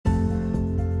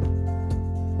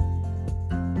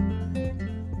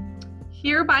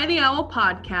Here by the Owl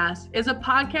podcast is a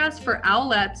podcast for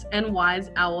owlets and wise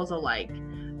owls alike.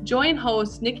 Join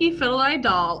hosts Nikki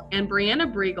Fiddle-Eye-Doll and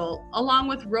Brianna Briegel, along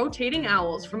with rotating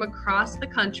owls from across the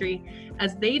country,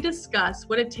 as they discuss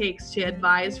what it takes to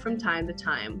advise from time to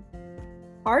time.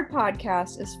 Our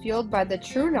podcast is fueled by the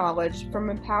true knowledge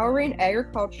from empowering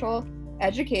agricultural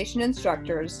education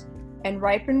instructors and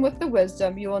ripened with the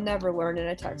wisdom you will never learn in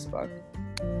a textbook.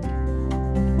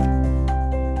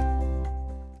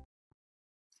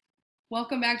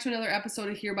 Welcome back to another episode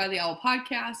of Here by the Owl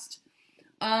podcast.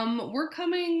 We're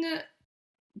coming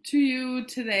to you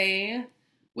today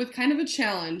with kind of a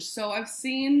challenge. So I've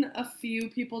seen a few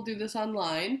people do this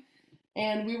online,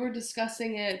 and we were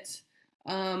discussing it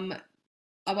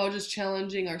about just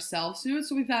challenging ourselves to do it.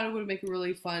 So we thought it would make a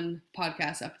really fun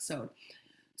podcast episode.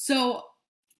 So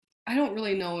I don't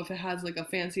really know if it has like a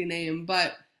fancy name,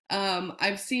 but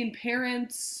I've seen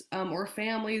parents or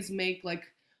families make like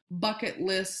bucket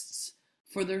lists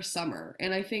for their summer.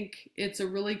 And I think it's a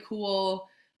really cool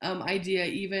idea,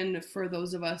 even for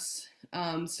those of us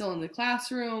still in the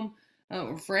classroom,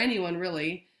 or for anyone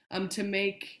really, to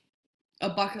make a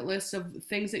bucket list of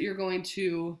things that you're going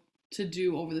to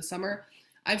do over the summer.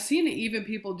 I've seen even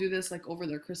people do this like over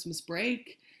their Christmas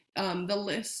break. The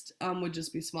list would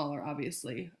just be smaller,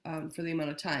 obviously, for the amount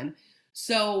of time.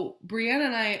 So Brianna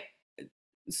and I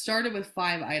started with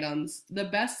 5 items. The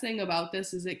best thing about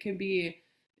this is it can be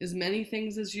as many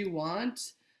things as you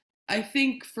want. I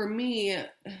think for me,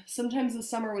 sometimes the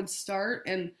summer would start,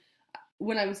 and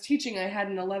when I was teaching, I had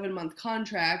an 11-month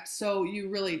contract, so you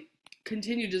really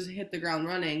continue to just hit the ground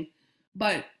running.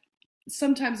 But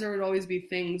sometimes there would always be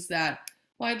things that,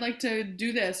 well, I'd like to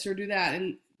do this or do that,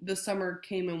 and the summer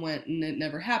came and went, and it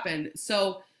never happened.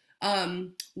 So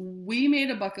we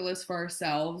made a bucket list for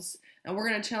ourselves, and we're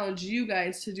going to challenge you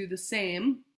guys to do the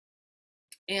same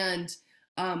and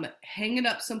hang it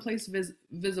up someplace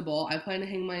visible. I plan to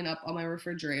hang mine up on my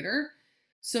refrigerator,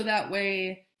 so that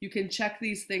way you can check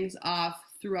these things off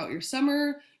throughout your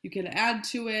summer. You can add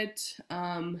to it.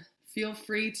 Feel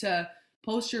free to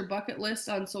post your bucket list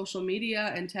on social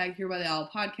media and tag Here by the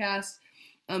Owl podcast,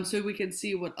 so we can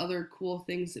see what other cool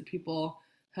things that people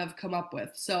have come up with.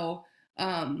 So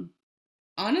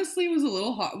honestly, it was a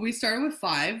little hard. We started with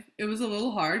 5. It was a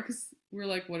little hard because we're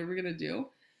like, what are we gonna do?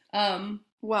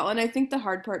 Well, and I think the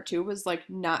hard part too was like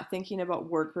not thinking about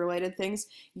work-related things.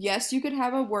 Yes, you could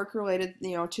have a work-related,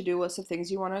 to-do list of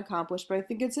things you want to accomplish, but I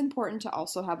think it's important to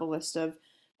also have a list of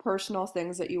personal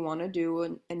things that you want to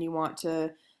do and you want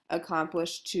to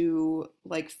accomplish to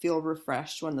like feel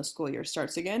refreshed when the school year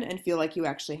starts again and feel like you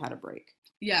actually had a break.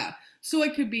 Yeah. So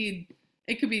it could be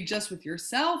just with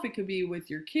yourself. It could be with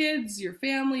your kids, your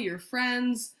family, your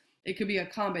friends. It could be a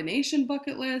combination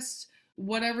bucket list.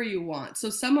 Whatever you want.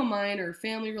 So some of mine are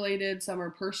family related, some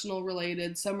are personal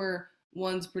related,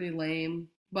 one's pretty lame,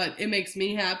 but it makes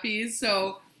me happy.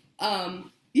 So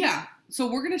yeah, so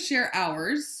we're going to share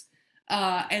ours,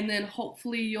 and then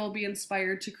hopefully you'll be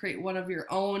inspired to create one of your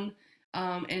own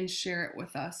and share it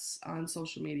with us on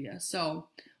social media. So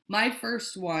my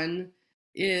first one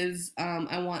is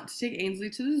I want to take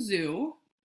Ainsley to the zoo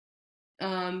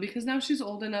because now she's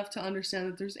old enough to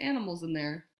understand that there's animals in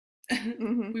there.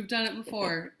 Mm-hmm. We've done it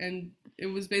before, and it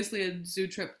was basically a zoo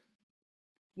trip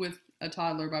with a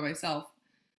toddler by myself,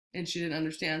 and she didn't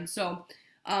understand. So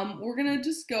we're going to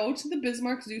just go to the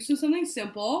Bismarck Zoo. So something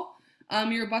simple.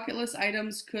 Your bucket list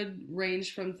items could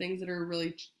range from things that are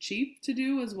really cheap to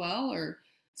do as well, or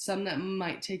some that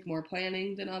might take more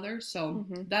planning than others. So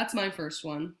That's my first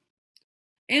one.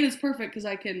 And it's perfect because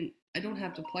I don't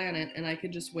have to plan it, and I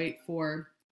can just wait for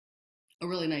a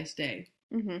really nice day.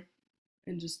 Mm-hmm.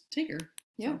 And just take her.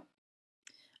 Yeah.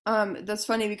 So. That's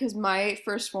funny because my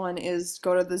first one is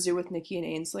go to the zoo with Nikki and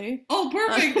Ainsley. Oh,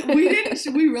 perfect.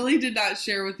 We really did not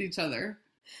share with each other.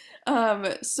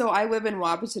 So I live in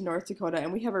Wahpeton, North Dakota,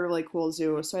 and we have a really cool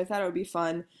zoo. So I thought it would be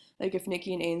fun, like if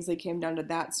Nikki and Ainsley came down to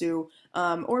that zoo,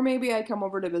 or maybe I come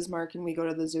over to Bismarck and we go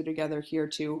to the zoo together here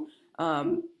too.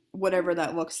 Whatever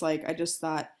that looks like. I just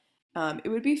thought it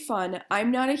would be fun. I'm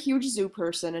not a huge zoo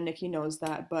person, and Nikki knows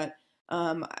that, but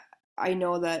I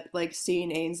know that like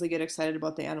seeing Ainsley get excited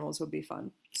about the animals would be fun.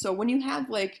 So when you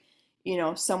have like,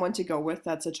 someone to go with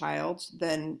that's a child,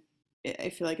 then I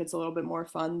feel like it's a little bit more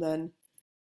fun than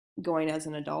going as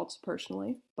an adult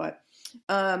personally. But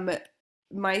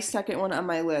my second one on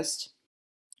my list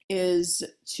is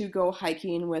to go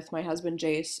hiking with my husband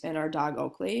Jace and our dog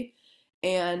Oakley.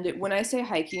 And when I say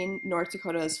hiking, North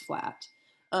Dakota is flat.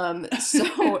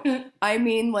 So I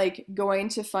mean like going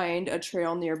to find a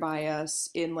trail nearby us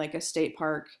in like a state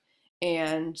park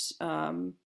and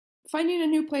finding a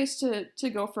new place to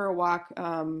go for a walk.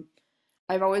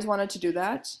 I've always wanted to do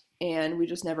that, and we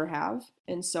just never have.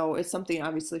 And so it's something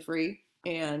obviously free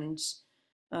and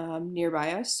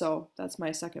nearby us. So that's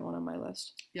my second one on my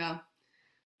list. Yeah.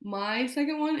 My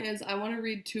second one is I want to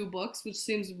read 2 books, which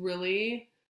seems really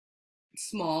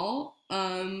small.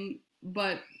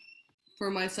 But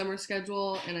for my summer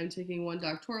schedule, and I'm taking 1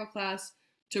 doctoral class,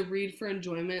 to read for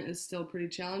enjoyment is still pretty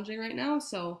challenging right now.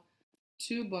 So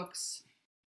 2 books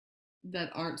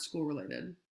that aren't school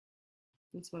related.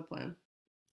 That's my plan.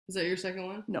 Is that your second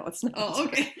one? No, it's not. Oh,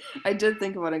 okay. I did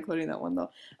think about including that one though.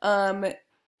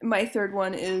 My third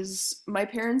one is my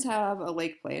parents have a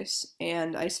lake place,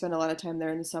 and I spend a lot of time there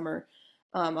in the summer,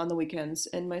 on the weekends.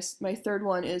 And my third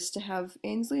one is to have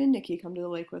Ainsley and Nikki come to the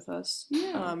lake with us,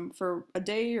 Yeah. for a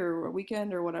day or a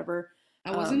weekend or whatever.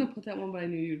 I was gonna put that one, but I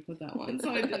knew you'd put that one, so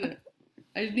I didn't.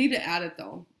 I need to add it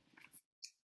though.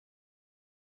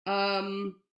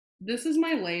 This is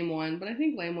my lame one, but I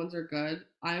think lame ones are good.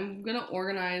 I'm gonna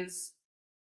organize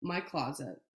my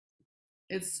closet.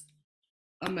 It's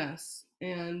a mess,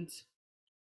 and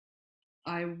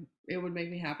I it would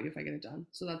make me happy if I get it done.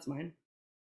 So that's mine.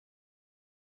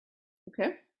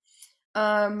 Okay.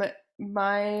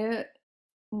 My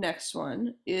next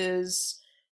one is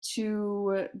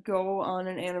to go on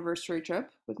an anniversary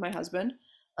trip with my husband.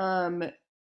 Um,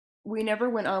 we never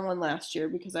went on one last year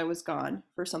because I was gone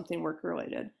for something work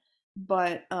related.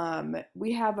 But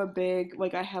we have a big,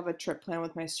 like, I have a trip planned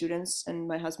with my students, and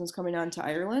my husband's coming on to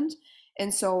Ireland.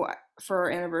 And so for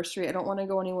our anniversary, I don't want to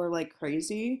go anywhere like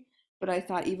crazy, but I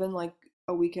thought even like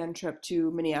a weekend trip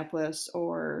to Minneapolis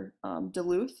or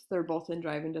Duluth, they're both in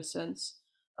driving distance.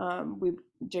 We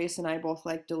Jace and I both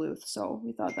like Duluth, so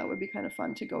we thought that would be kind of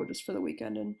fun to go just for the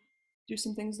weekend and do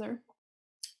some things there.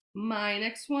 My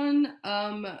next one,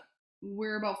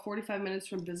 we're about 45 minutes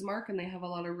from Bismarck, and they have a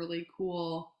lot of really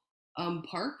cool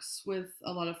parks with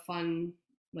a lot of fun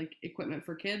like equipment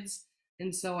for kids.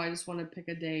 And so I just want to pick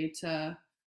a day to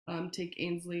take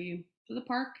Ainsley to the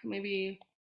park, maybe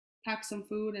pack some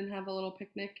food and have a little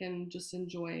picnic and just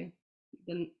enjoy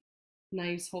the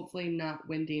nice, hopefully not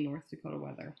windy North Dakota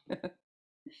weather.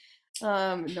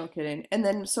 No kidding. And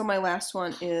then, so my last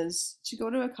one is to go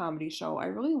to a comedy show. I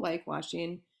really like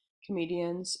watching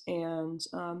comedians, and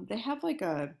they have like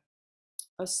a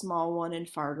small one in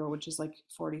Fargo, which is like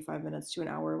 45 minutes to an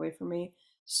hour away from me.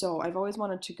 So I've always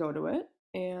wanted to go to it,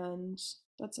 and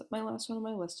that's my last one on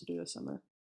my list to do this summer.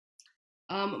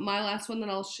 My last one that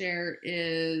I'll share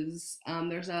is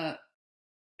there's a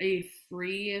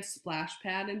free splash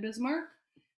pad in Bismarck.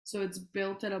 So it's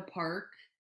built at a park,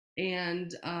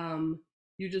 and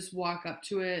you just walk up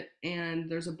to it, and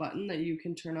there's a button that you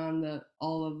can turn on the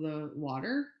all of the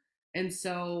water. And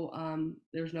so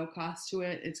there's no cost to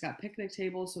it. It's got picnic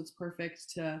tables, so it's perfect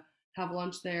to have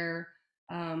lunch there.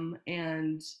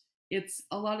 And it's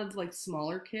a lot of like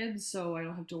smaller kids, so I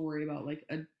don't have to worry about like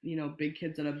big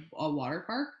kids at a water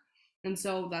park. And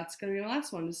so that's gonna be my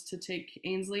last one, is to take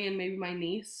Ainsley and maybe my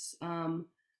niece and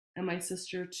my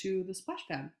sister to the splash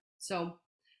pad. So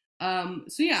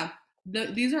yeah,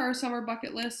 these are our summer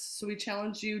bucket lists. So we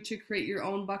challenge you to create your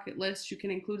own bucket list. You can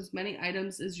include as many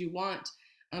items as you want,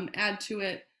 add to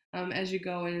it as you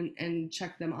go and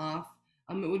check them off.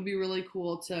 It would be really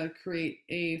cool to create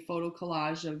a photo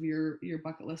collage of your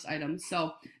bucket list items.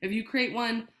 So if you create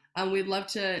one, we'd love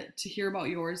to hear about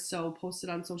yours. So post it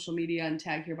on social media and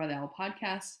tag Here by the Owl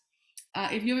podcast.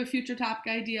 If you have a future topic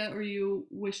idea or you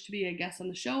wish to be a guest on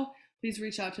the show, please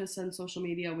reach out to us on social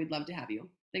media. We'd love to have you.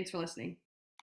 Thanks for listening.